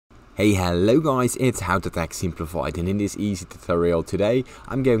Hey, hello guys, it's How to Tech Simplified, and in this easy tutorial today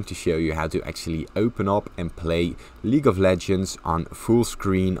I'm going to show you how to actually open up and play League of Legends on full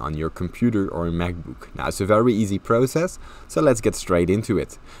screen on your computer or MacBook. Now it's a very easy process, so let's get straight into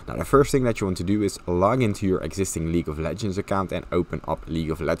it. Now the first thing that you want to do is log into your existing League of Legends account and open up League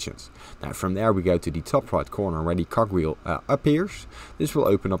of Legends. Now from there we go to the top right corner where the cogwheel appears. This will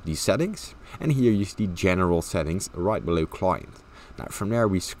open up the settings, and here you see general settings right below client. Now from there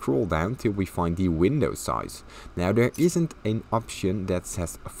we scroll down till we find the window size. Now there isn't an option that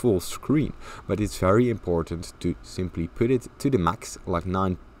says full screen, but it's very important to simply put it to the max, like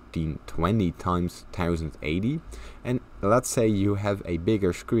 1920 times 1080, and let's say you have a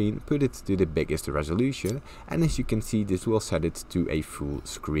bigger screen, put it to the biggest resolution, and as you can see this will set it to a full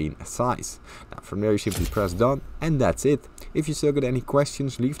screen size. Now from there you simply press done, and that's it. If you still got any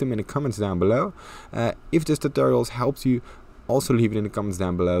questions, leave them in the comments down below. If this tutorial helped you, also leave it in the comments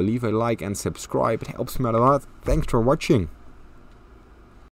down below. Leave a like and subscribe, it helps me out a lot. Thanks for watching.